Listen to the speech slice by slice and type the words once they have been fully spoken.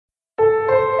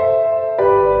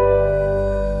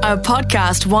A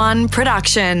Podcast One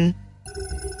production.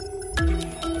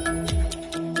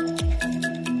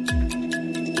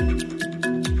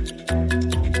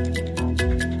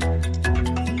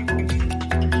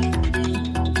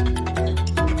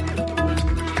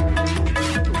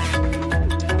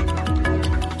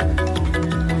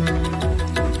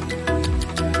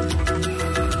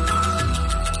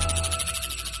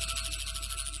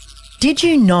 Did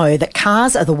you know that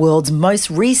cars are the world's most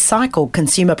recycled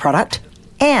consumer product?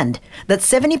 And that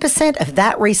 70% of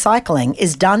that recycling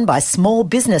is done by small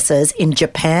businesses in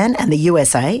Japan and the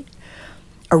USA?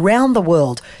 Around the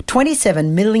world,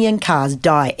 27 million cars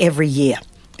die every year.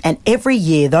 And every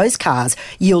year those cars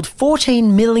yield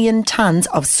 14 million tonnes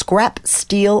of scrap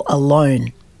steel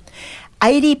alone.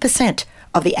 80%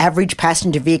 of the average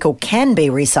passenger vehicle can be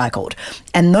recycled,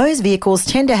 and those vehicles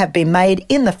tend to have been made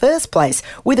in the first place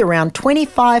with around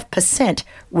 25%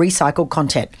 recycled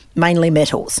content, mainly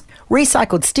metals.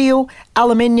 Recycled steel,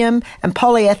 aluminium and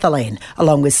polyethylene,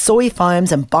 along with soy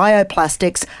foams and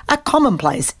bioplastics, are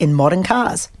commonplace in modern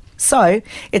cars. So,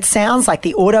 it sounds like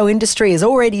the auto industry is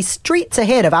already streets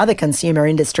ahead of other consumer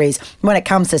industries when it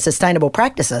comes to sustainable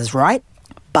practices, right?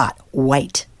 But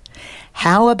wait.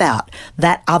 How about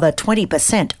that other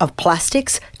 20% of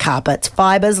plastics, carpets,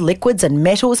 fibres, liquids and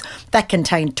metals that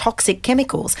contain toxic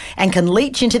chemicals and can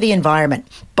leach into the environment,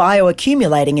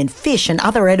 bioaccumulating in fish and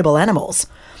other edible animals?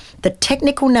 The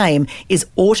technical name is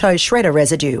auto shredder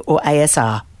residue, or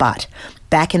ASR, but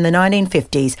back in the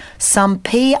 1950s, some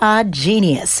PR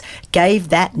genius gave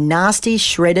that nasty,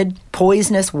 shredded,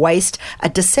 poisonous waste a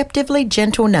deceptively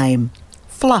gentle name: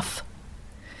 fluff.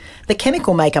 The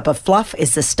chemical makeup of fluff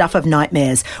is the stuff of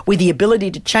nightmares, with the ability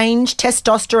to change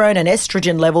testosterone and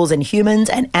estrogen levels in humans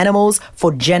and animals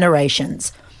for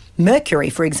generations. Mercury,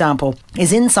 for example,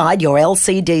 is inside your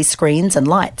LCD screens and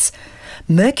lights.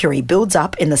 Mercury builds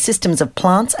up in the systems of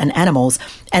plants and animals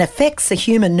and affects the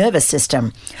human nervous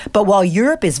system. But while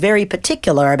Europe is very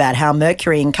particular about how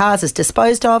mercury in cars is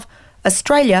disposed of,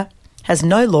 Australia has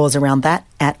no laws around that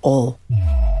at all.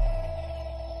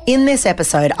 In this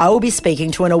episode, I will be speaking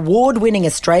to an award-winning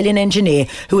Australian engineer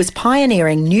who is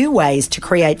pioneering new ways to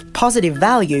create positive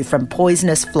value from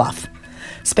poisonous fluff.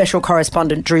 Special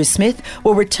correspondent Drew Smith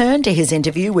will return to his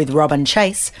interview with Robin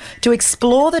Chase to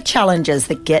explore the challenges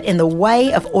that get in the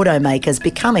way of automakers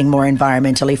becoming more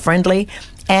environmentally friendly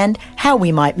and how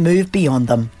we might move beyond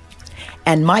them.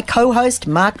 And my co-host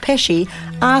Mark Pesce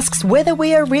asks whether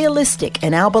we are realistic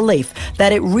in our belief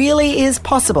that it really is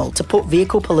possible to put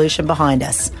vehicle pollution behind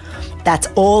us. That's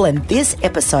all in this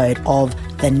episode of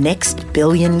The Next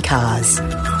Billion Cars.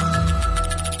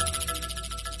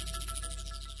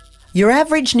 Your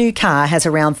average new car has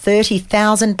around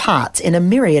 30,000 parts in a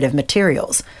myriad of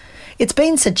materials. It's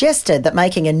been suggested that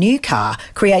making a new car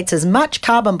creates as much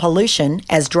carbon pollution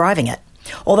as driving it.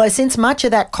 Although since much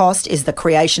of that cost is the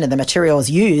creation of the materials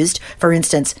used, for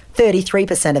instance,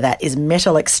 33% of that is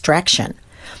metal extraction,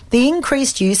 the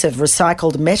increased use of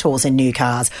recycled metals in new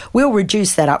cars will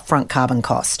reduce that upfront carbon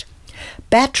cost.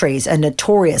 Batteries are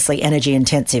notoriously energy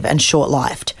intensive and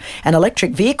short-lived, and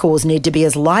electric vehicles need to be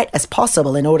as light as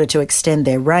possible in order to extend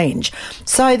their range.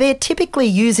 So they're typically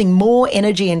using more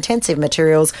energy intensive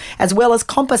materials as well as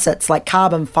composites like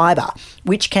carbon fibre,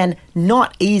 which can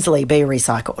not easily be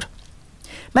recycled.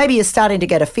 Maybe you're starting to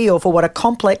get a feel for what a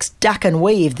complex duck and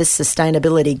weave this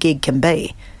sustainability gig can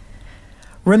be.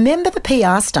 Remember the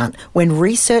PR stunt when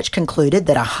research concluded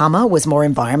that a Hummer was more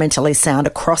environmentally sound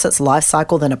across its life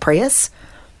cycle than a Prius?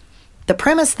 The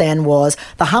premise then was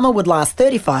the Hummer would last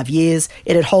 35 years,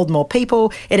 it'd hold more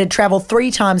people, it'd travel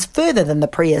 3 times further than the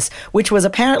Prius, which was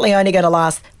apparently only going to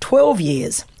last 12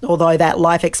 years, although that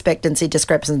life expectancy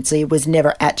discrepancy was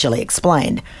never actually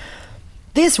explained.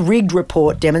 This rigged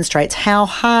report demonstrates how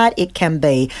hard it can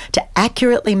be to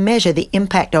accurately measure the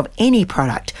impact of any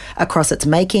product across its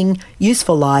making,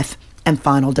 useful life, and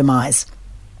final demise.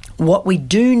 What we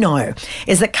do know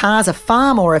is that cars are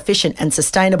far more efficient and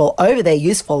sustainable over their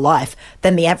useful life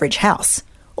than the average house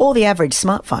or the average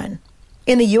smartphone.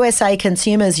 In the USA,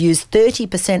 consumers use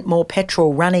 30% more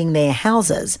petrol running their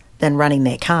houses than running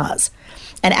their cars.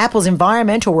 And Apple's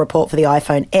environmental report for the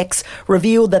iPhone X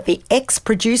revealed that the X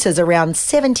produces around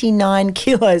 79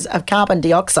 kilos of carbon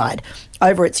dioxide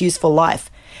over its useful life,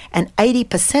 and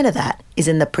 80% of that is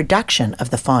in the production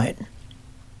of the phone.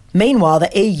 Meanwhile,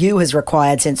 the EU has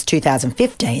required since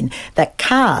 2015 that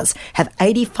cars have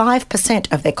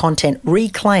 85% of their content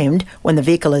reclaimed when the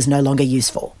vehicle is no longer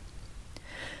useful.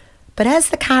 But as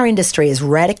the car industry is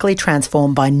radically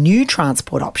transformed by new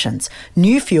transport options,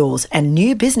 new fuels and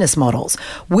new business models,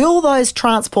 will those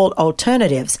transport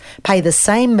alternatives pay the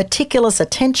same meticulous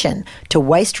attention to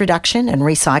waste reduction and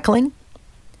recycling?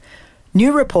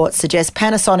 New reports suggest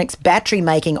Panasonic's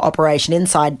battery-making operation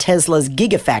inside Tesla's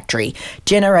Gigafactory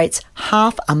generates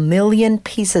 500,000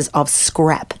 pieces of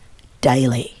scrap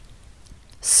daily.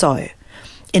 So,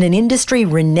 in an industry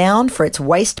renowned for its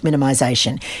waste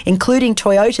minimisation, including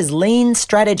Toyota's lean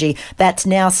strategy that's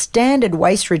now standard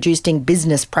waste-reducing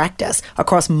business practice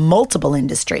across multiple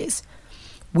industries,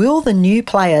 will the new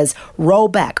players roll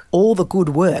back all the good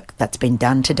work that's been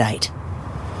done to date?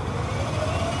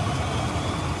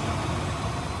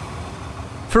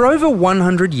 For over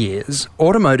 100 years,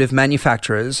 automotive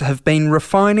manufacturers have been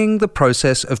refining the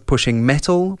process of pushing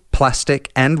metal,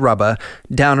 plastic and rubber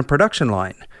down a production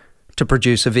line to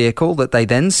produce a vehicle that they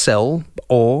then sell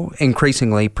or,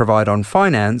 increasingly, provide on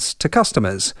finance to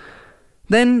customers.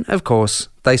 Then, of course,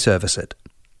 they service it.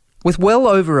 With well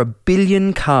over 1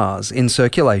 billion cars in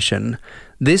circulation,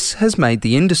 this has made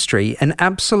the industry an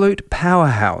absolute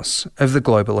powerhouse of the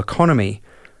global economy.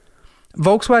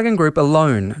 Volkswagen Group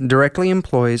alone directly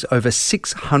employs over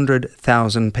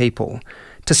 600,000 people,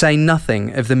 to say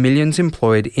nothing of the millions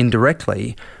employed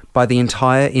indirectly by the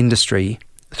entire industry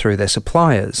through their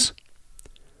suppliers.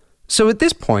 So at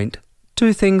this point,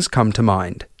 two things come to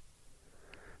mind.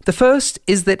 The first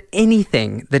is that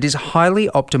anything that is highly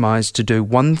optimised to do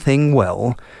one thing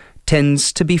well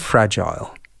tends to be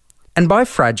fragile. And by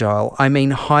fragile, I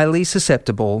mean highly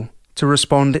susceptible to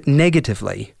respond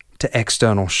negatively to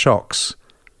external shocks.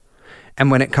 And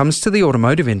when it comes to the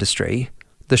automotive industry,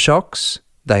 the shocks,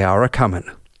 they are a-comin'.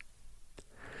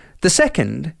 The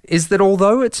second is that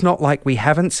although it's not like we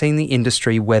haven't seen the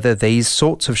industry weather these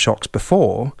sorts of shocks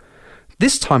before,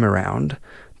 this time around,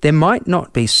 there might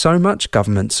not be so much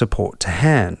government support to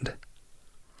hand.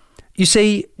 You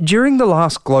see, during the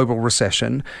last global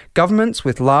recession, governments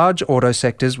with large auto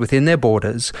sectors within their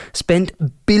borders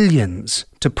spent billions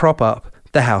to prop up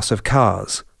the house of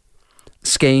cars.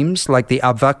 Schemes like the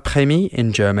Abwrackprämie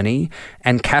in Germany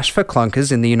and Cash for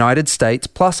Clunkers in the United States,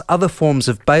 plus other forms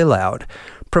of bailout,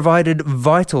 provided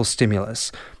vital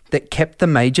stimulus that kept the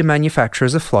major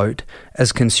manufacturers afloat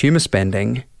as consumer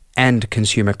spending and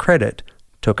consumer credit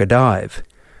took a dive.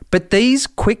 But these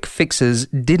quick fixes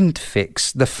didn't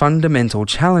fix the fundamental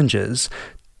challenges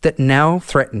that now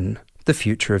threaten the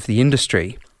future of the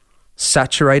industry.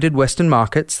 Saturated Western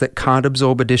markets that can't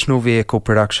absorb additional vehicle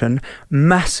production,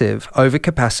 massive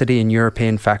overcapacity in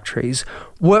European factories,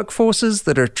 workforces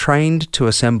that are trained to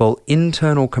assemble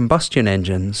internal combustion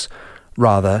engines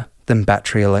rather than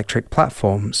battery electric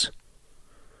platforms.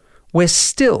 We're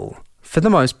still, for the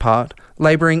most part,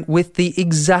 labouring with the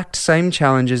exact same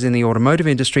challenges in the automotive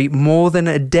industry more than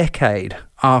a decade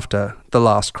after the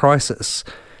last crisis.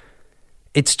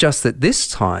 It's just that this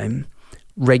time,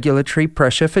 regulatory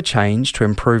pressure for change to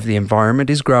improve the environment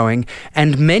is growing,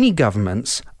 and many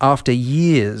governments, after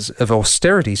years of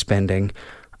austerity spending,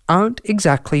 aren't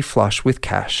exactly flush with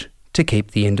cash to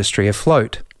keep the industry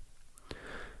afloat.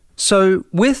 So,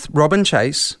 with Robin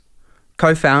Chase,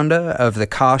 co-founder of the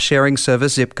car-sharing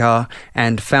service Zipcar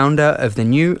and founder of the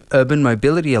new Urban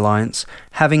Mobility Alliance,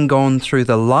 having gone through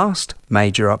the last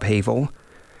major upheaval,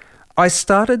 I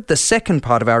started the second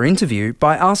part of our interview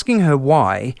by asking her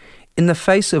why, in the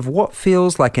face of what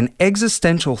feels like an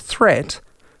existential threat,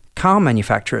 car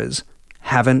manufacturers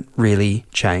haven't really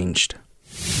changed.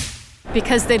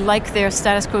 Because they like their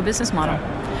status quo business model.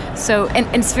 So, and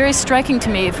it's very striking to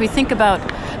me, if we think about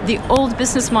the old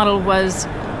business model was,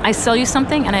 I sell you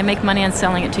something and I make money on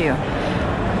selling it to you.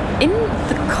 In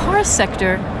the car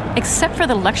sector, except for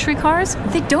the luxury cars,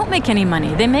 they don't make any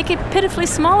money. They make a pitifully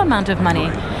small amount of money.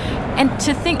 And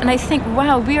I think,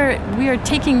 wow, we are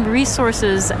taking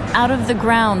resources out of the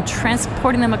ground,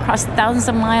 transporting them across thousands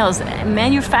of miles,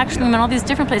 manufacturing them in all these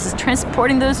different places,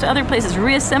 transporting those to other places,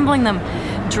 reassembling them,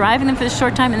 driving them for a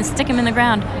short time, and then stick them in the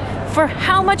ground. For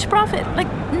how much profit? Like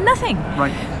nothing.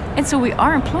 Right. And so we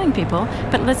are employing people,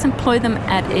 but let's employ them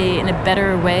in a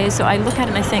better way. So I look at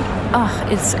it and I think,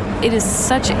 it is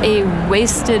such a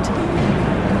wasted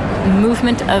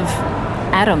movement of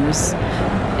atoms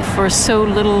for so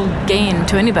little gain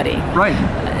to anybody.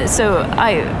 Right. So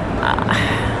I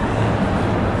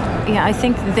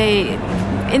think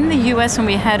in the U.S. when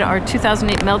we had our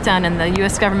 2008 meltdown and the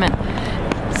U.S. government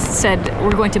said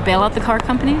we're going to bail out the car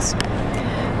companies,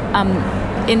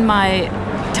 in my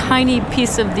tiny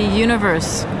piece of the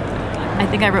universe, I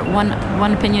think I wrote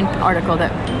one opinion article,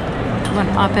 one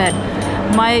op-ed.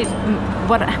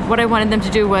 What I wanted them to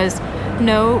do was,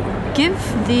 no,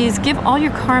 give all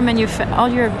your all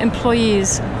your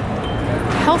employees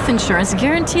health insurance,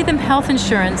 guarantee them health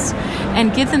insurance,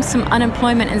 and give them some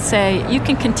unemployment and say, you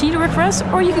can continue to work for us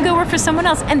or you can go work for someone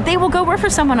else, and they will go work for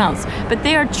someone else. But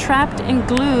they are trapped and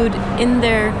glued in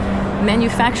their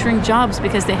manufacturing jobs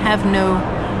because they have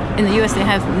in the US, they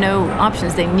have no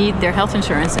options. They need their health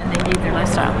insurance and they need their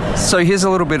lifestyle. So here's a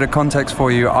little bit of context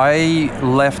for you. I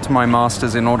left my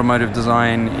master's in automotive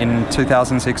design in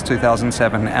 2006,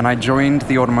 2007, and I joined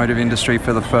the automotive industry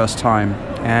for the first time.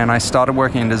 And I started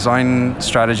working in design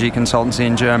strategy consultancy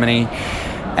in Germany.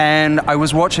 And I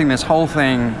was watching this whole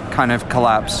thing kind of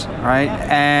collapse, right?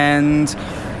 And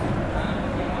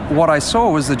what I saw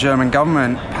was the German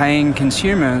government paying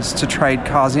consumers to trade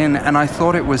cars in, and I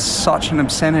thought it was such an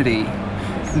obscenity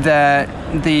that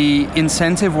the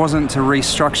incentive wasn't to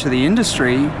restructure the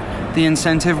industry. The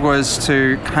incentive was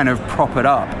to kind of prop it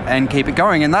up and keep it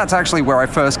going. And that's actually where I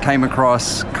first came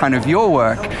across kind of your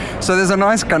work. So there's a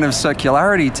nice kind of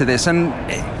circularity to this. And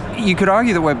you could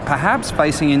argue that we're perhaps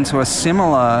facing into a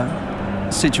similar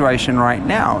situation right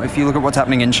now, if you look at what's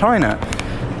happening in China.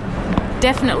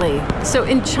 Definitely. So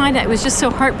in China, it was just so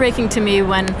heartbreaking to me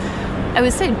when, I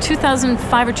would say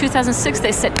 2005 or 2006,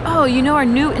 they said, oh, our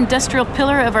new industrial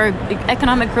pillar of our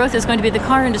economic growth is going to be the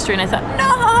car industry. And I thought,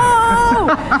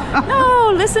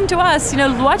 no, listen to us.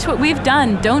 Watch what we've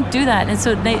done. Don't do that. And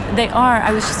so they are.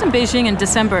 I was just in Beijing in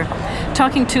December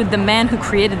talking to the man who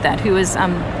created that, who is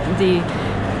the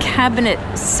Cabinet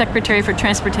Secretary for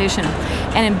Transportation.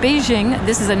 And in Beijing,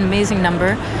 this is an amazing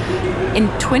number, in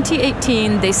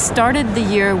 2018, they started the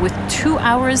year with 2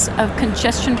 hours of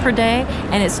congestion per day,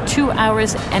 and it's 2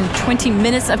 hours and 20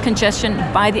 minutes of congestion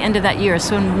by the end of that year.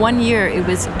 So in 1 year, it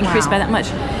was increased by that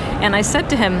much. And I said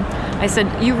to him,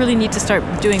 you really need to start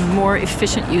doing more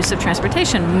efficient use of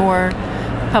transportation, more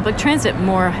public transit,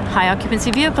 more high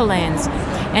occupancy vehicle lanes.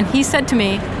 And he said to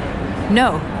me,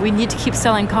 no, we need to keep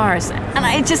selling cars. And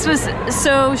I just was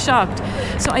so shocked.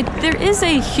 So there is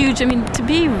a huge, to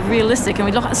be realistic,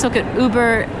 and let's look at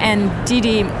Uber and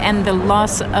Didi and the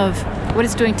loss of what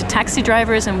it's doing to taxi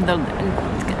drivers and the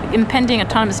impending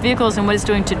autonomous vehicles and what it's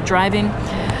doing to driving.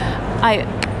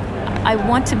 I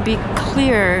want to be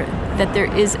clear that there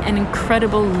is an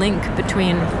incredible link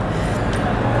between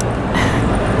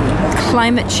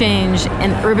climate change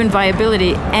and urban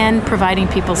viability and providing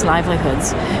people's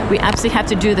livelihoods. We absolutely have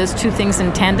to do those two things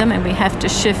in tandem, and we have to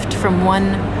shift from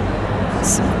one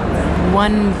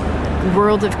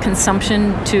world of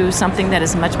consumption to something that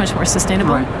is much, much more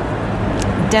sustainable.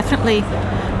 Right. Definitely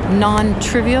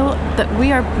non-trivial, but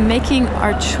we are making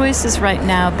our choices right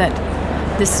now that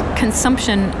this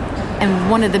consumption, and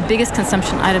one of the biggest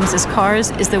consumption items is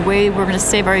cars, is the way we're going to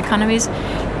save our economies.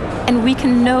 And we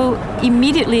can know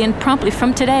immediately and promptly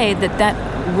from today that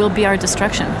will be our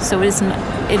destruction. So it is.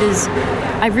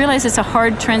 I realize it's a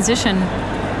hard transition,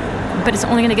 but it's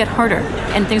only going to get harder,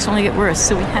 and things will only get worse.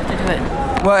 So we have to do it.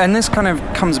 Well, and this kind of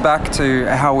comes back to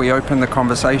how we opened the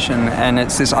conversation, and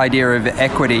it's this idea of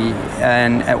equity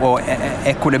and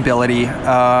equitability.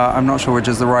 I'm not sure which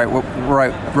is the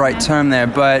right term there,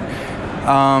 but.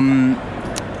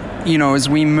 As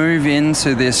we move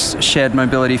into this shared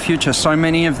mobility future, so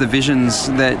many of the visions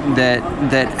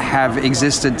that have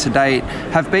existed to date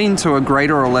have been, to a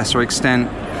greater or lesser extent,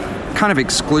 kind of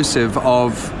exclusive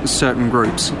of certain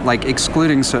groups, like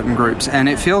excluding certain groups. And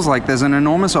it feels like there's an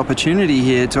enormous opportunity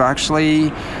here to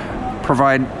actually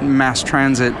provide mass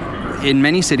transit in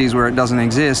many cities where it doesn't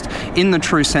exist, in the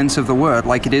true sense of the word,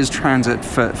 like it is transit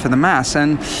for the mass.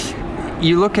 And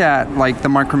you look at the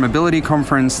micromobility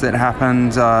conference that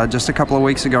happened just a couple of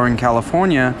weeks ago in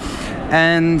California,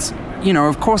 and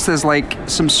of course there's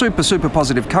some super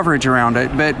positive coverage around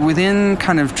it, but within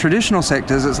kind of traditional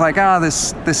sectors it's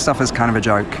this stuff is kind of a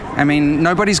joke.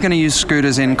 Nobody's going to use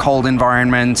scooters in cold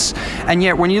environments, and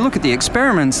yet when you look at the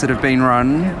experiments that have been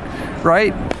run,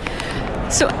 right?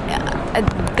 So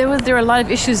there were a lot of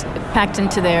issues packed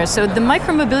into there. So the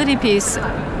micromobility piece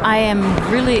I am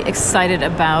really excited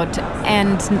about,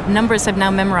 and numbers I've now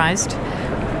memorized.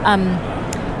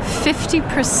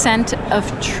 50% of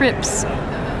trips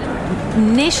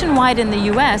nationwide in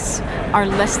the US are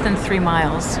less than 3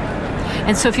 miles.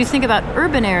 And so if you think about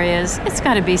urban areas, it's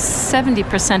got to be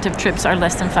 70% of trips are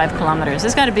less than 5 kilometers.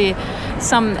 There's got to be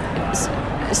some.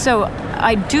 So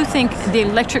I do think the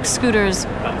electric scooters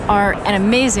are an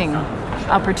amazing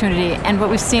opportunity, and what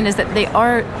we've seen is that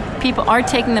people are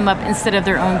taking them up instead of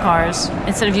their own cars,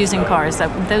 instead of using cars.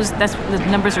 That's what the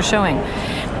numbers are showing.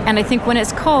 And I think when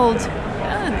it's cold,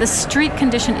 the street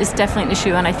condition is definitely an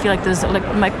issue, and I feel like those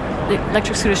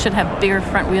electric scooters should have bigger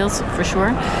front wheels for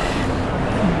sure.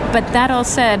 But that all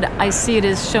said, I see it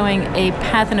as showing a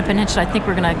path and a potential. I think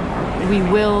we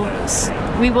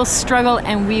will struggle,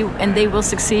 and they will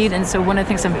succeed. And so one of the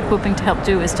things I'm hoping to help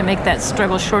do is to make that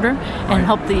struggle shorter and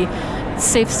help the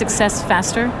safe success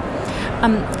faster.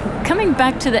 Coming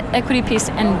back to the equity piece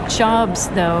and jobs,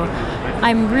 though,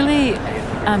 I'm really,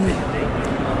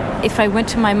 if I went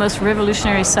to my most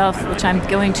revolutionary self, which I'm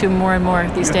going to more and more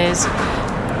these days,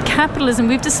 capitalism,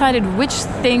 we've decided which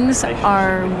things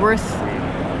are worth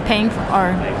paying for,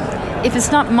 or if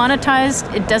it's not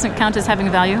monetized, it doesn't count as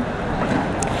having value.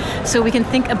 So we can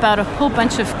think about a whole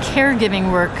bunch of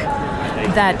caregiving work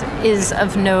that is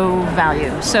of no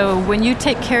value. So when you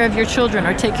take care of your children,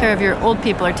 or take care of your old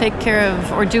people, or take care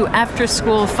of, or do after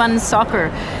school fun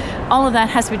soccer, all of that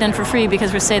has to be done for free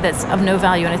because we say that's of no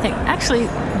value. And I think actually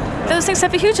those things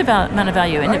have a huge amount of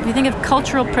value. And if we think of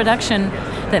cultural production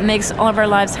that makes all of our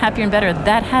lives happier and better,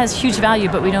 that has huge value,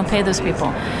 but we don't pay those people.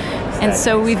 And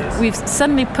so we've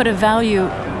suddenly put a value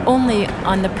only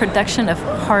on the production of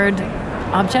hard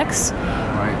objects.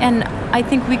 Right. And I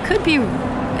think we could be,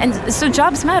 and so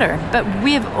jobs matter, but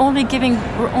we're only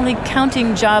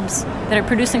counting jobs that are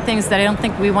producing things that I don't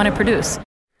think we want to produce.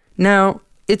 Now,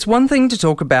 it's one thing to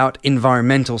talk about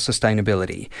environmental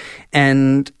sustainability,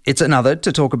 and it's another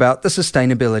to talk about the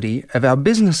sustainability of our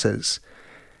businesses.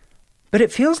 But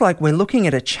it feels like we're looking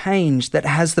at a change that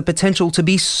has the potential to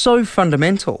be so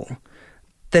fundamental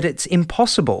that it's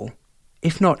impossible,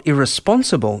 if not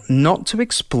irresponsible, not to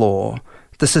explore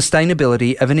the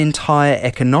sustainability of an entire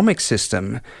economic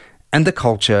system and the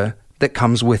culture that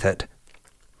comes with it.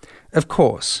 Of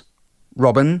course,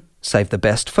 Robin saved the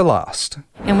best for last.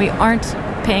 And we aren't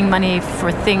paying money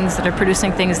for things that are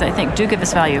producing things that I think do give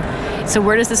us value. So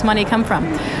where does this money come from?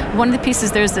 One of the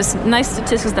pieces, there's this nice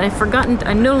statistics that I've forgotten,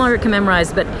 I no longer can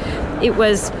memorize, but it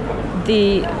was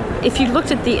if you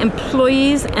looked at the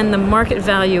employees and the market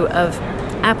value of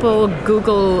Apple,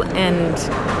 Google, and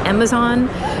Amazon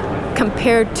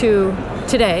compared to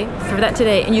today,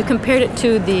 and you compared it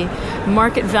to the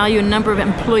market value number of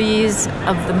employees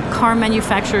of the car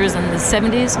manufacturers in the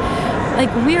 70s,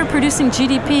 like we are producing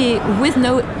GDP with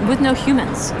no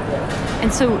humans.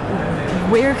 And so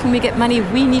where can we get money?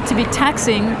 We need to be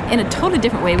taxing in a totally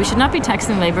different way. We should not be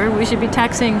taxing labor. We should be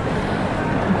taxing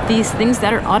these things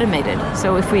that are automated.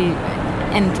 So if we,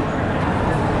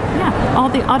 all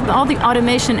the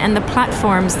automation and the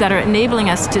platforms that are enabling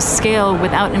us to scale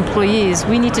without employees,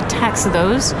 we need to tax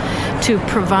those to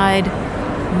provide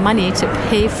money to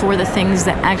pay for the things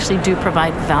that actually do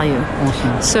provide value.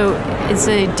 Awesome. So it's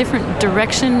a different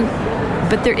direction,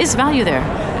 but there is value there.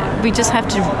 We just have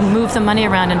to move the money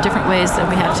around in different ways than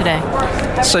we have today.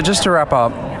 So just to wrap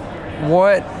up,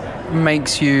 what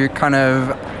makes you kind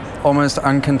of almost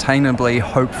uncontainably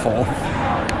hopeful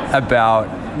about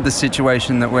the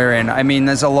situation that we're in? I mean,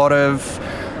 there's a lot of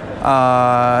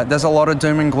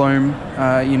doom and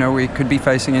gloom. We could be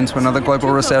facing into another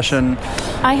global recession.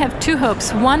 I have two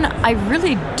hopes. One, I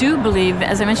really do believe,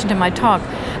 as I mentioned in my talk,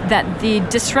 that the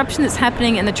disruption that's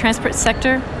happening in the transport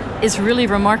sector is really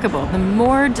remarkable. The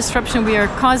more disruption we are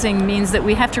causing means that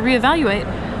we have to reevaluate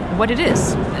what it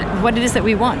is that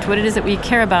we want, what it is that we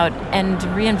care about, and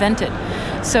reinvent it.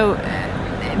 So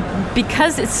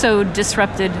because it's so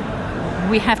disrupted,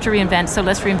 we have to reinvent, so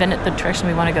let's reinvent it the direction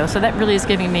we want to go. So that really is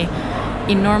giving me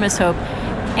enormous hope.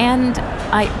 And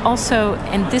I also,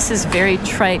 and this is very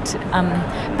trite,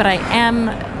 but I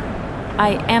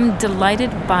am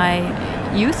delighted by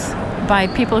youth, by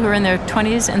people who are in their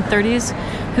 20s and 30s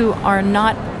who are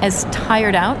not as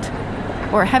tired out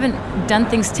or haven't done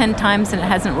things 10 times and it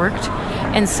hasn't worked.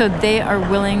 And so they are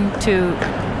willing to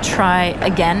try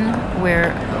again,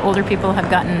 where older people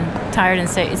have gotten tired and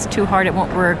say, it's too hard, it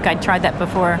won't work, I tried that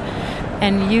before.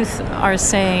 And youth are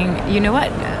saying, you know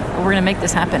what, we're going to make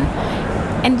this happen.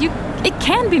 And it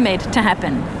can be made to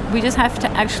happen. We just have to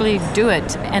actually do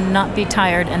it and not be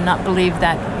tired and not believe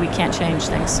that we can't change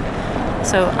things.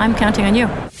 So I'm counting on you.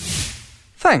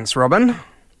 Thanks, Robin.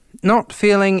 Not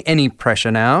feeling any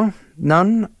pressure now.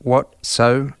 None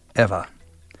whatsoever.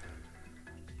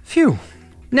 Phew.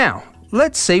 Now,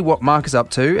 let's see what Mark is up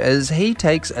to as he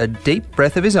takes a deep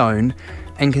breath of his own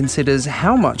and considers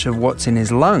how much of what's in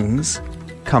his lungs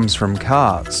comes from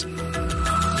cars.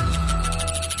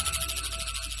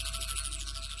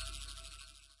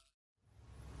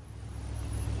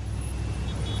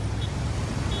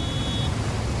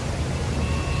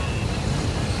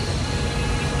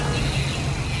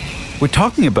 We're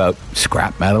talking about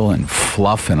scrap metal and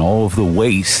fluff and all of the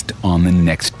waste on the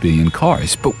next billion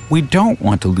cars, but we don't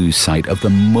want to lose sight of the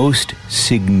most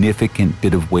significant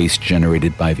bit of waste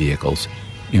generated by vehicles: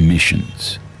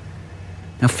 emissions.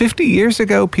 Now, 50 years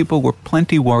ago, people were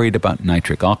plenty worried about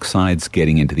nitric oxides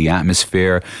getting into the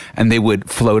atmosphere, and they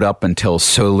would float up until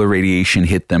solar radiation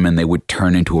hit them, and they would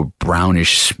turn into a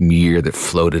brownish smear that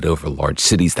floated over large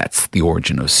cities. That's the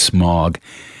origin of smog.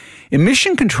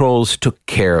 Emission controls took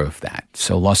care of that.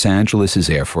 So Los Angeles'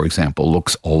 air, for example,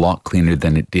 looks a lot cleaner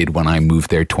than it did when I moved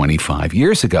there 25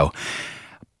 years ago.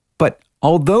 But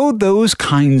although those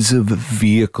kinds of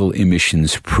vehicle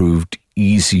emissions proved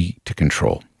easy to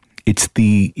control, it's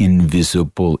the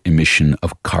invisible emission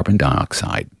of carbon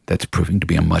dioxide that's proving to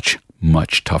be a much,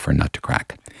 much tougher nut to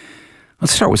crack.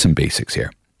 Let's start with some basics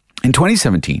here. In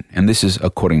 2017, and this is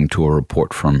according to a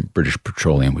report from British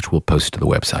Petroleum, which we'll post to the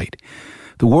website,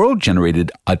 the world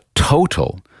generated a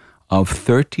total of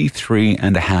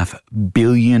 33.5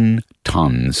 billion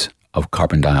tons of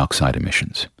carbon dioxide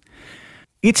emissions.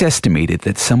 It's estimated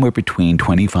that somewhere between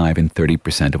 25 and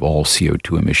 30% of all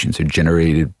CO2 emissions are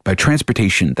generated by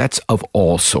transportation that's of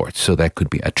all sorts. So that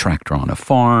could be a tractor on a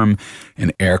farm,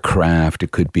 an aircraft, it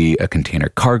could be a container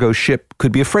cargo ship,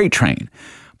 could be a freight train.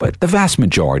 But the vast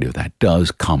majority of that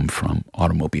does come from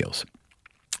automobiles.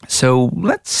 So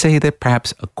let's say that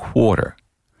perhaps a quarter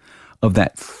of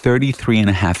that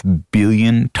 33.5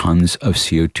 billion tons of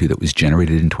CO2 that was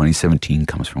generated in 2017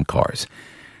 comes from cars.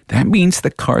 That means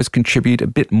that cars contribute a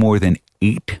bit more than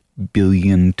 8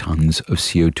 billion tons of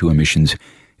CO2 emissions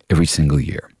every single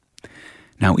year.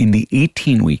 Now, in the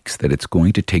 18 weeks that it's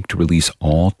going to take to release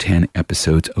all 10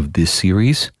 episodes of this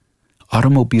series,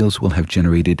 automobiles will have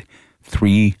generated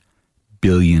 3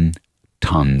 billion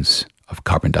tons of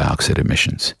carbon dioxide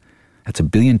emissions. That's 1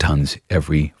 billion tons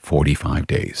every 45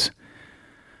 days.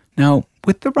 Now,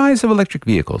 with the rise of electric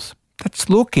vehicles, that's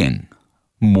looking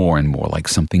more and more like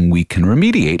something we can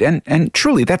remediate. And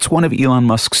truly, that's one of Elon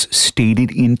Musk's stated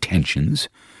intentions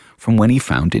from when he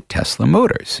founded Tesla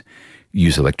Motors.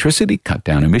 Use electricity, cut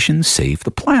down emissions, save the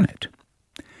planet.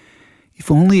 If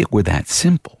only it were that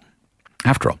simple.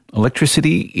 After all,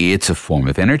 electricity, it's a form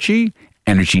of energy.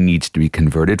 Energy needs to be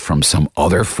converted from some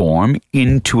other form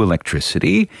into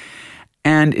electricity.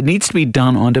 And it needs to be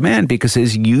done on demand because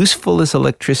as useful as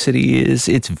electricity is,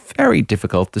 it's very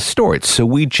difficult to store it. So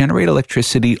we generate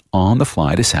electricity on the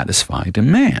fly to satisfy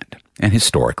demand. And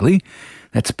historically,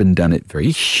 that's been done at very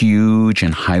huge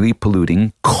and highly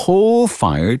polluting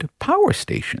coal-fired power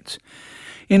stations.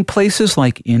 In places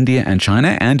like India and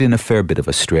China, and in a fair bit of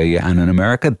Australia and in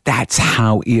America, that's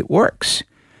how it works.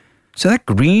 So that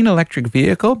green electric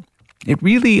vehicle, it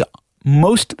really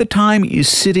most of the time is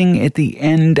sitting at the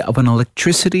end of an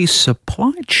electricity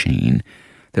supply chain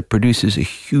that produces a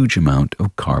huge amount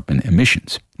of carbon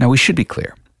emissions. Now, we should be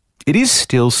clear. It is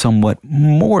still somewhat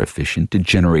more efficient to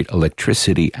generate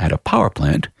electricity at a power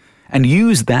plant and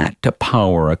use that to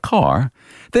power a car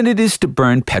than it is to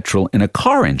burn petrol in a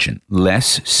car engine.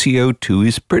 Less CO2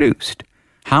 is produced.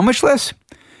 How much less?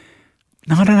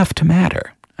 Not enough to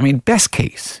matter. I mean, best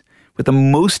case, with the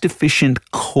most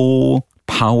efficient coal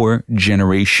power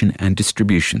generation and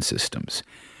distribution systems,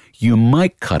 you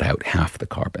might cut out half the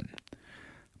carbon.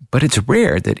 But it's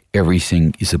rare that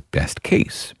everything is a best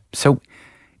case. So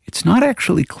it's not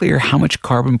actually clear how much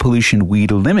carbon pollution we'd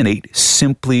eliminate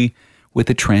simply with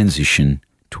a transition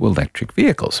to electric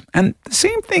vehicles. And the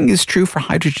same thing is true for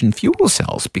hydrogen fuel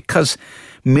cells, because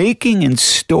making and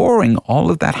storing all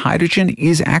of that hydrogen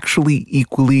is actually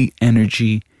equally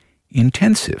energy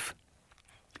intensive.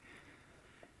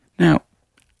 Now,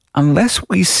 unless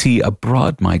we see a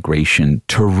broad migration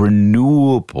to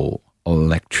renewable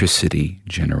electricity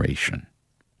generation,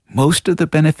 most of the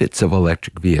benefits of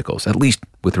electric vehicles, at least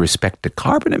with respect to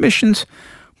carbon emissions,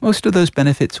 most of those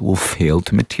benefits will fail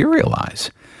to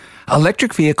materialize.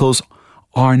 Electric vehicles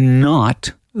are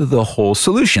not the whole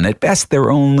solution. At best,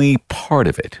 they're only part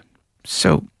of it.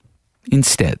 So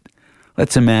instead,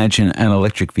 let's imagine an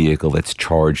electric vehicle that's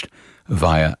charged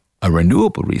via a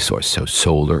renewable resource, so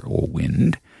solar or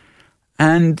wind.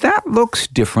 And that looks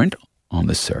different on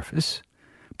the surface,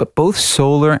 but both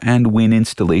solar and wind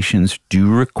installations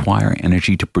do require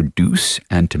energy to produce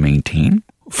and to maintain.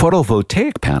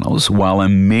 Photovoltaic panels, while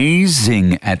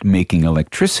amazing at making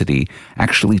electricity,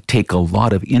 actually take a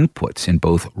lot of inputs in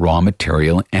both raw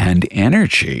material and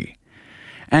energy.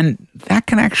 And that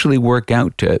can actually work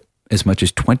out to as much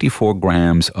as 24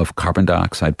 grams of carbon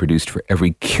dioxide produced for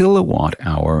every kilowatt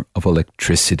hour of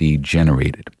electricity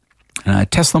generated. A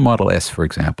Tesla Model S, for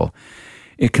example,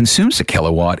 it consumes a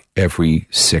kilowatt every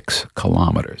 6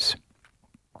 kilometers.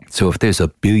 So if there's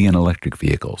 1 billion electric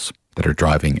vehicles that are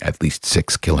driving at least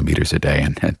 6 kilometers a day,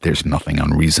 and there's nothing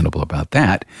unreasonable about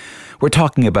that, we're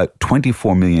talking about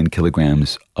 24 million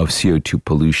kilograms of CO2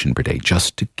 pollution per day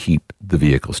just to keep the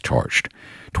vehicles charged.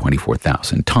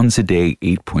 24,000 tons a day,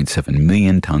 8.7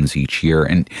 million tons each year.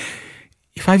 And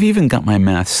if I've even got my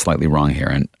math slightly wrong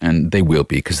here, and they will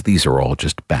be because these are all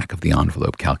just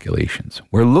back-of-the-envelope calculations,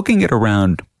 we're looking at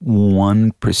around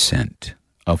 1%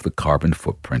 of the carbon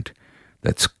footprint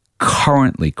that's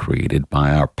currently created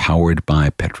by our powered-by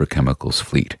petrochemicals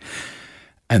fleet.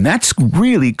 And that's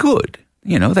really good.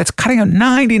 That's cutting out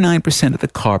 99% of the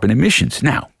carbon emissions.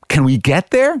 Now, can we get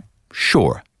there?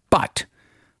 Sure, but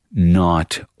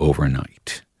not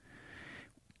overnight.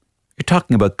 You're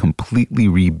talking about completely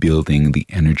rebuilding the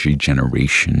energy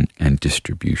generation and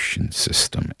distribution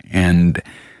system. And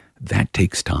that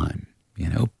takes time,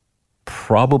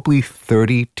 probably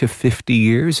 30 to 50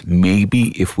 years, maybe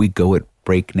if we go at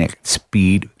breakneck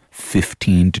speed,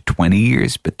 15 to 20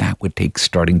 years, but that would take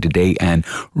starting today and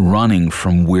running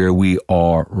from where we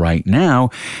are right now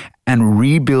and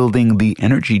rebuilding the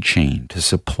energy chain to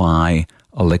supply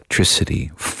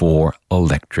electricity for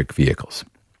electric vehicles.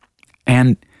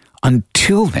 And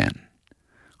until then,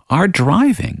 our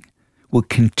driving will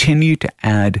continue to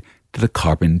add to the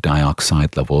carbon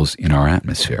dioxide levels in our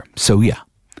atmosphere. So yeah,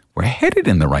 we're headed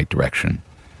in the right direction,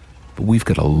 but we've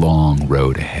got a long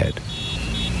road ahead.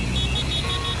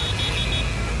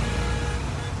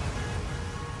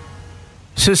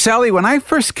 So, Sally, when I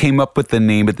first came up with the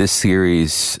name of this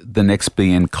series, The Next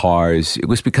Billion Cars, it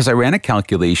was because I ran a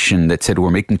calculation that said we're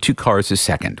making 2 cars a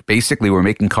second. Basically, we're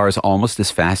making cars almost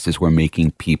as fast as we're making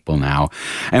people now.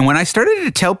 And when I started to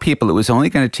tell people it was only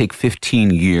going to take 15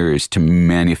 years to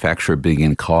manufacture 1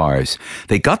 billion cars,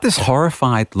 they got this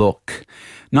horrified look.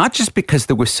 Not just because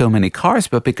there were so many cars,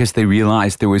 but because they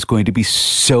realized there was going to be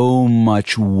so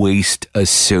much waste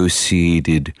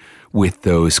associated with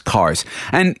those cars.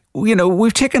 And,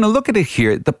 we've taken a look at it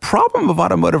here. The problem of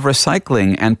automotive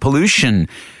recycling and pollution,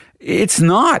 it's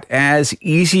not as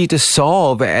easy to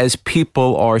solve as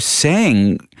people are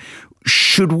saying.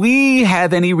 Should we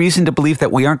have any reason to believe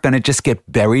that we aren't going to just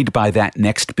get buried by that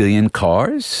next 1 billion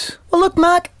cars? Well, look,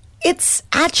 Mark, it's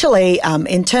actually,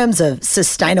 in terms of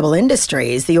sustainable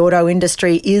industries, the auto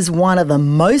industry is one of the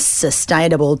most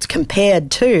sustainable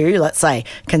compared to, let's say,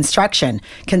 construction,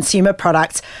 consumer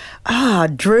products.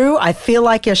 Drew, I feel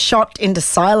like you're shocked into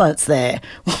silence there.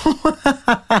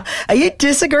 Are you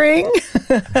disagreeing?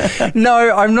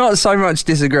 No, I'm not so much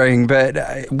disagreeing, but,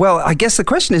 I guess the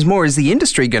question is more, is the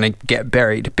industry going to get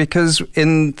buried? Because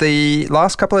in the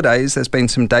last couple of days, there's been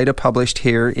some data published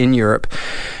here in Europe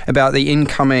about the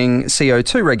incoming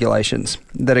CO2 regulations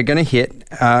that are going to hit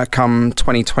come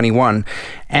 2021.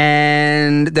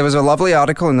 And there was a lovely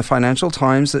article in the Financial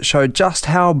Times that showed just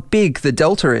how big the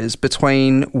delta is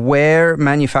between where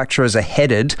manufacturers are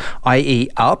headed, i.e.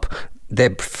 up,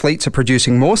 their fleets are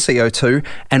producing more CO2,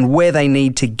 and where they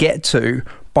need to get to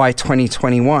by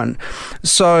 2021.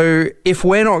 So if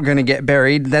we're not going to get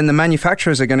buried, then the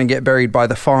manufacturers are going to get buried by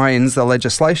the fines, the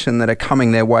legislation that are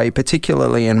coming their way,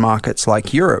 particularly in markets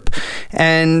like Europe.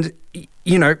 And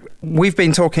we've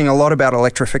been talking a lot about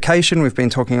electrification. We've been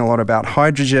talking a lot about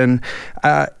hydrogen.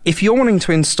 If you're wanting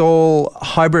to install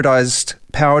hybridized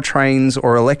powertrains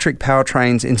or electric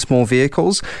powertrains in small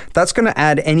vehicles, that's going to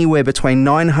add anywhere between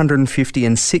 $950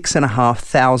 and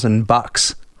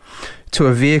 $6,500 to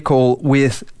a vehicle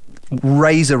with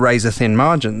razor thin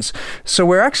margins. So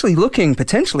we're actually looking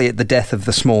potentially at the death of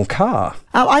the small car.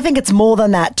 I think it's more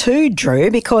than that too,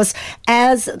 Drew, because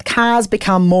as cars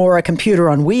become more a computer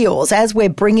on wheels, as we're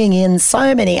bringing in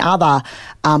so many other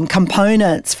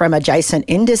components from adjacent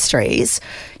industries,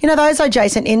 those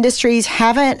adjacent industries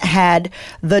haven't had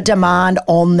the demand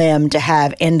on them to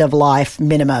have end-of-life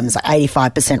minimums, like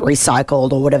 85%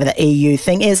 recycled or whatever the EU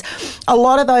thing is. A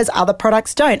lot of those other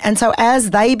products don't. And so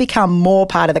as they become more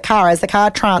part of the car, as the car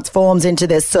transforms into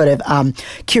this sort of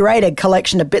curated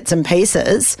collection of bits and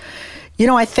pieces,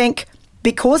 I think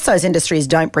because those industries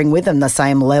don't bring with them the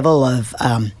same level of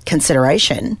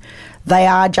consideration, they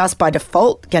are just by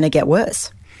default going to get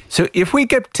worse. So if we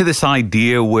get to this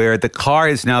idea where the car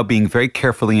is now being very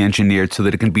carefully engineered so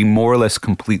that it can be more or less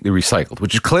completely recycled,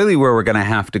 which is clearly where we're going to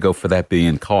have to go for that 1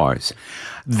 billion cars,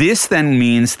 this then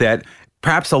means that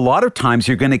perhaps a lot of times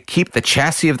you're going to keep the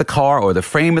chassis of the car or the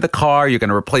frame of the car. You're going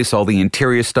to replace all the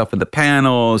interior stuff in the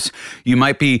panels. You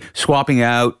might be swapping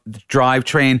out the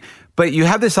drivetrain. But you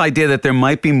have this idea that there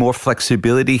might be more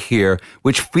flexibility here,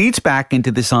 which feeds back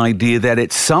into this idea that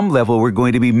at some level we're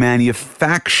going to be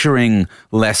manufacturing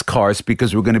less cars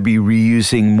because we're going to be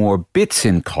reusing more bits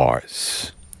in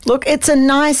cars. Look, it's a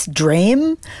nice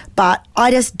dream, but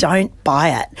I just don't buy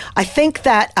it. I think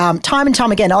that time and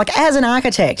time again, like as an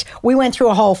architect, we went through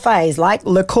a whole phase, like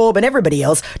Le Corbusier and everybody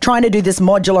else, trying to do this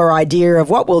modular idea of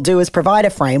what we'll do is provide a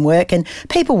framework and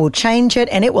people will change it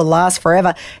and it will last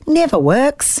forever. Never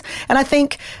works. And I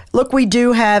think, look, we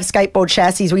do have skateboard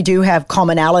chassis, we do have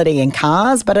commonality in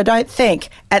cars, but I don't think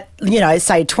at,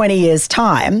 say 20 years'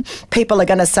 time, people are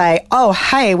going to say, oh,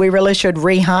 hey, we really should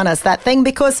reharness that thing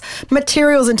because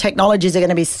materials and technologies are going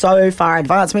to be so far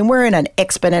advanced. I mean, we're in an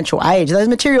exponential age. Those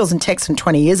materials and techs from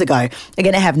 20 years ago are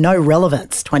going to have no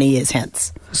relevance 20 years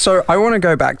hence. So I want to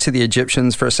go back to the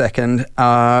Egyptians for a second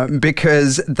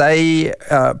because they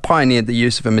pioneered the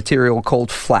use of a material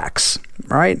called flax,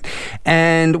 right?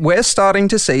 And we're starting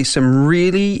to see some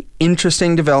really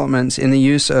interesting developments in the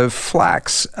use of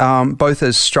flax, both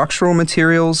as structural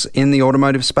materials in the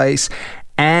automotive space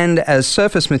and as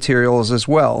surface materials as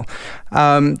well.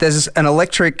 There's an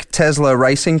electric Tesla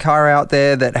racing car out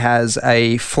there that has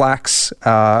a flax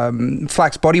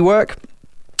bodywork.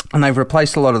 And they've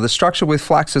replaced a lot of the structure with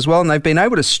flax as well. And they've been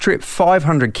able to strip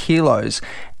 500 kilos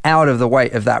out of the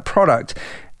weight of that product.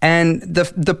 And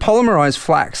the polymerized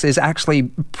flax is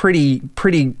actually pretty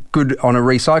good on a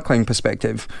recycling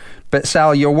perspective. But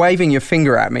Sal, you're waving your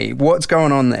finger at me. What's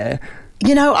going on there?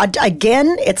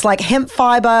 Again, it's like hemp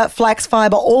fiber, flax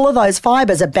fiber, all of those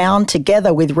fibers are bound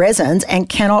together with resins and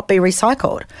cannot be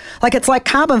recycled. Like it's like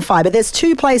carbon fiber. There's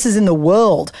 2 places in the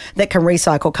world that can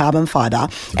recycle carbon fiber.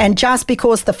 And just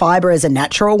because the fiber is a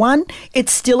natural one,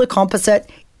 it's still a composite.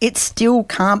 It still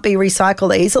can't be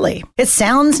recycled easily. It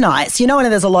sounds nice. And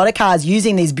there's a lot of cars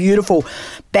using these beautiful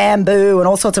bamboo and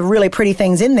all sorts of really pretty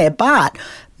things in there, but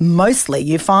mostly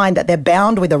you find that they're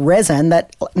bound with a resin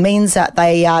that means that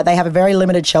they have a very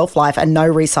limited shelf life and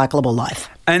no recyclable life.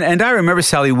 And I remember,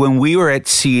 Sally, when we were at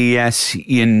CES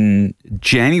in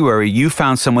January, you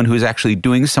found someone who's actually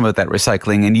doing some of that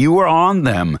recycling and you were on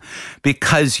them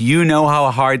because you know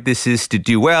how hard this is to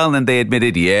do well. And they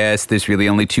admitted, yes, there's really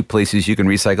only 2 places you can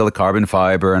recycle the carbon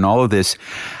fiber and all of this.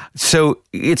 So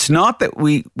it's not that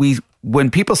when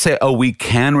people say, oh, we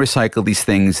can recycle these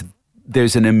things,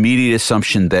 there's an immediate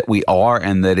assumption that we are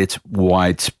and that it's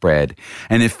widespread.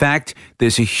 And in fact,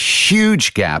 there's a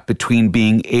huge gap between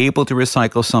being able to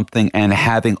recycle something and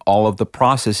having all of the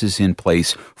processes in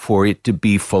place for it to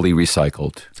be fully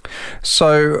recycled.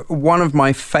 So one of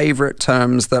my favorite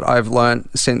terms that I've learned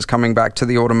since coming back to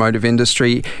the automotive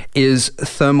industry is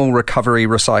thermal recovery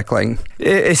recycling.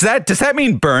 Does that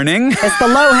mean burning? It's the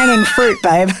low-hanging fruit,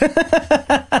 babe.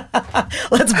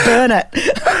 Let's burn it.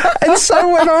 And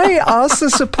so when I asked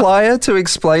the supplier to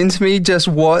explain to me just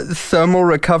what thermal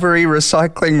recovery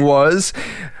recycling was,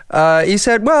 he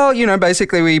said, well,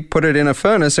 basically we put it in a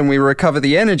furnace and we recover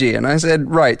the energy. And I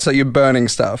said, right, so you're burning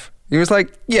stuff. He was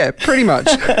like, yeah, pretty much.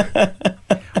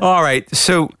 All right.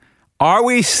 So are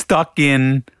we stuck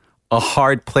in a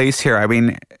hard place here? I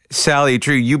mean, Sally,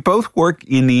 Drew, you both work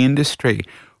in the industry.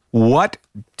 What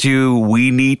do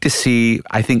we need to see,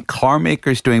 I think, car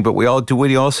makers doing, but we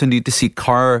also need to see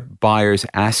car buyers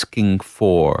asking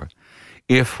for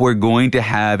if we're going to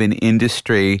have an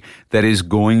industry that is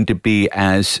going to be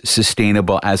as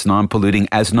sustainable, as non-polluting,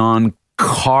 as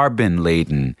non-carbon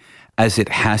laden as it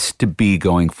has to be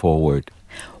going forward?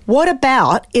 What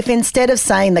about if instead of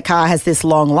saying the car has this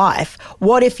long life,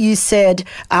 what if you said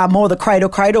more the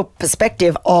cradle-cradle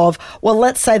perspective of, well,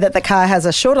 let's say that the car has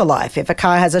a shorter life. If a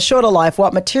car has a shorter life,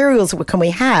 what materials can we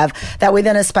have that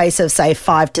within a space of, say,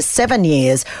 5 to 7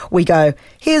 years, we go,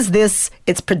 here's this,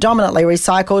 it's predominantly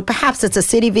recycled. Perhaps it's a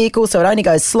city vehicle, so it only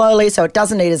goes slowly, so it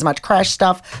doesn't need as much crash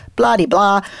stuff,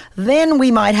 blah-de-blah. Then we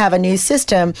might have a new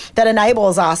system that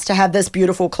enables us to have this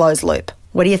beautiful closed loop.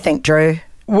 What do you think, Drew?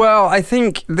 Well, I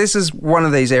think this is one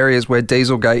of these areas where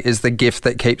Dieselgate is the gift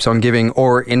that keeps on giving,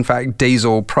 or in fact,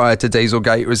 diesel prior to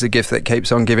Dieselgate was the gift that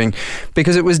keeps on giving,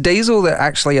 because it was diesel that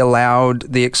actually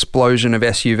allowed the explosion of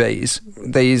SUVs,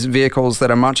 these vehicles that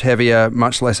are much heavier,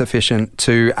 much less efficient,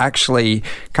 to actually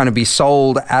kind of be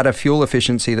sold at a fuel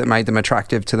efficiency that made them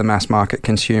attractive to the mass market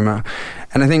consumer.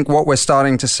 And I think what we're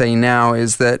starting to see now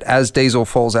is that as diesel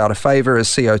falls out of favor, as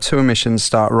CO2 emissions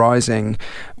start rising,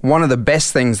 one of the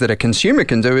best things that a consumer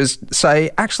can do is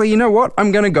say, actually, you know what?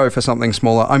 I'm going to go for something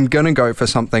smaller. I'm going to go for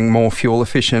something more fuel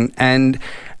efficient and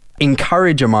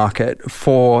encourage a market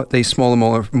for these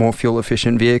smaller, more fuel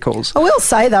efficient vehicles. I will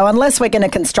say, though, unless we're going to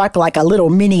construct like a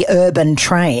little mini urban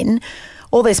train,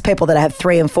 all these people that have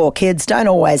 3 and 4 kids don't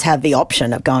always have the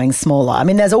option of going smaller. I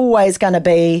mean, there's always going to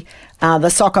be the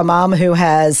soccer mum who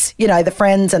has, the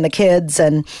friends and the kids.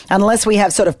 And unless we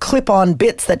have sort of clip-on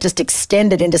bits that just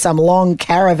extend it into some long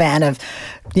caravan of,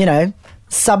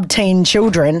 sub-teen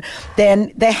children,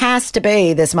 then there has to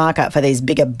be this market for these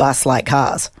bigger bus-like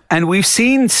cars. And we've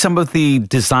seen some of the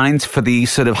designs for the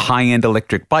sort of high-end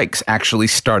electric bikes actually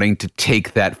starting to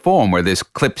take that form, where there's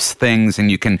clips things and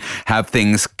you can have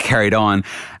things carried on.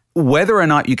 Whether or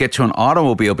not you get to an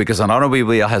automobile, because an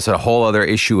automobile has a whole other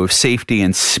issue of safety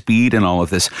and speed and all of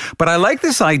this. But I like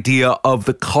this idea of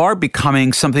the car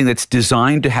becoming something that's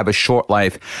designed to have a short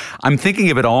life. I'm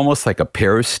thinking of it almost like a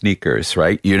pair of sneakers,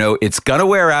 right? You know, it's going to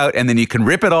wear out and then you can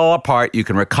rip it all apart. You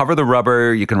can recover the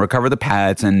rubber, you can recover the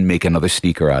pads and make another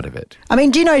sneaker out of it. I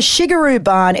mean, do you know Shigeru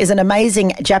Ban is an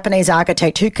amazing Japanese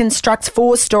architect who constructs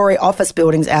 4-story office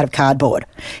buildings out of cardboard.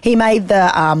 He made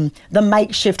the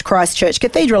makeshift Christchurch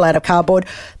Cathedral out of cardboard.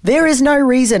 There is no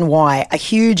reason why a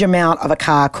huge amount of a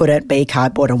car couldn't be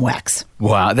cardboard and wax.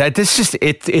 Wow,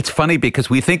 it's funny because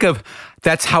we think of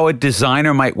that's how a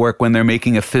designer might work when they're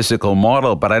making a physical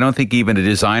model, but I don't think even a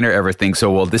designer ever thinks, oh,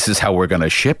 well, this is how we're going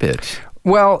to ship it.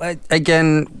 Well,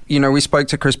 again, you know, we spoke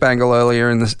to Chris Bangle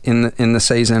earlier in the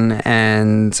season,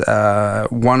 and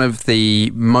one of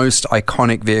the most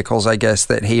iconic vehicles, I guess,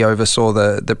 that he oversaw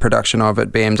the production of at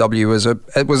BMW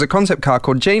was a concept car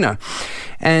called Gina,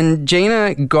 and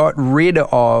Gina got rid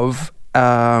of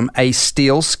a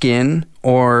steel skin,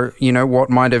 or, you know, what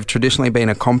might have traditionally been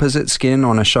a composite skin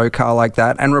on a show car like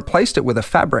that, and replaced it with a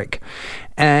fabric.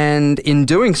 And in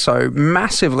doing so,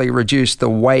 massively reduced the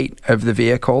weight of the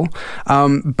vehicle.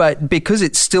 But because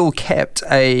it still kept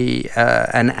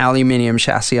an aluminium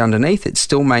chassis underneath, it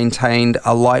still maintained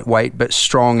a lightweight but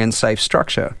strong and safe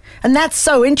structure. And that's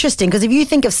so interesting, because if you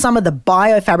think of some of the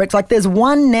biofabrics, like there's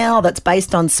one now that's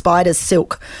based on spider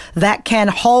silk that can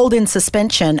hold in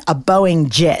suspension a Boeing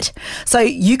jet. So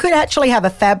you could actually have a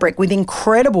fabric with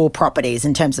incredible properties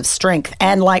in terms of strength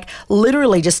and like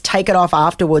literally just take it off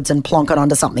afterwards and plonk it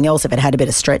onto something else if it had a bit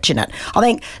of stretch in it. I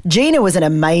think Gina was an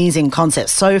amazing concept,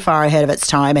 so far ahead of its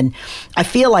time, and I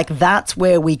feel like that's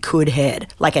where we could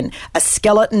head, like a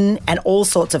skeleton and all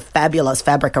sorts of fabulous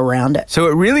fabric around it. So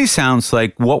it really sounds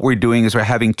like what we're doing is we're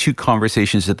having two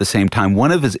conversations at the same time.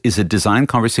 One of is a design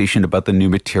conversation about the new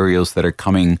materials that are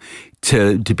coming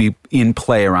to be in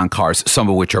play around cars, some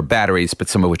of which are batteries, but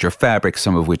some of which are fabric,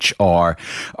 some of which are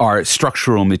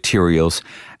structural materials.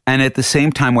 And at the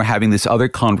same time, we're having this other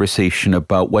conversation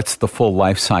about what's the full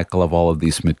life cycle of all of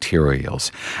these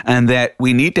materials. And that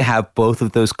we need to have both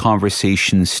of those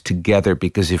conversations together,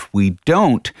 because if we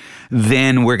don't,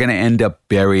 then we're going to end up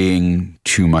burying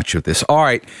too much of this. All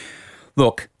right,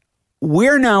 look.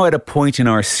 We're now at a point in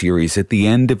our series at the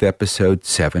end of episode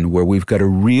 7 where we've got a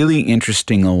really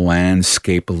interesting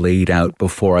landscape laid out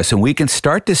before us, and we can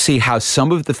start to see how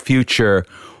some of the future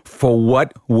for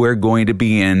what we're going to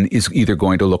be in is either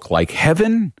going to look like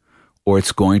heaven or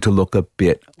it's going to look a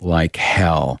bit like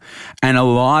hell. And a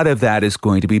lot of that is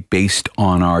going to be based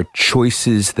on our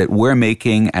choices that we're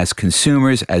making as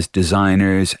consumers, as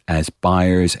designers, as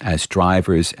buyers, as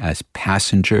drivers, as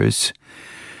passengers.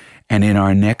 And in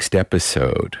our next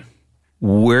episode,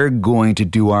 we're going to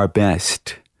do our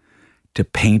best to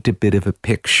paint a bit of a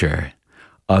picture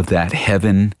of that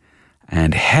heaven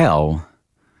and hell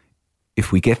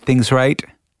if we get things right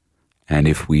and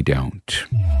if we don't.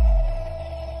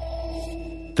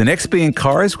 The Next Billion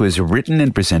Cars was written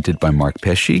and presented by Mark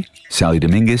Pesce, Sally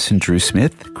Dominguez, and Drew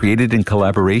Smith, created in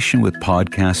collaboration with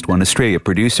Podcast One Australia,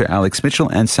 producer Alex Mitchell,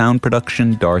 and sound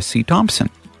production Darcy Thompson.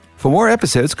 For more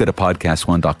episodes, go to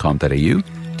podcastone.com.au,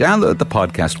 download the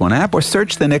Podcast One app, or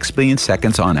search The Next Billion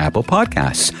Seconds on Apple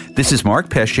Podcasts. This is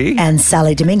Mark Pesce and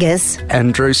Sally Dominguez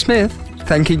and Drew Smith,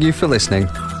 thanking you for listening.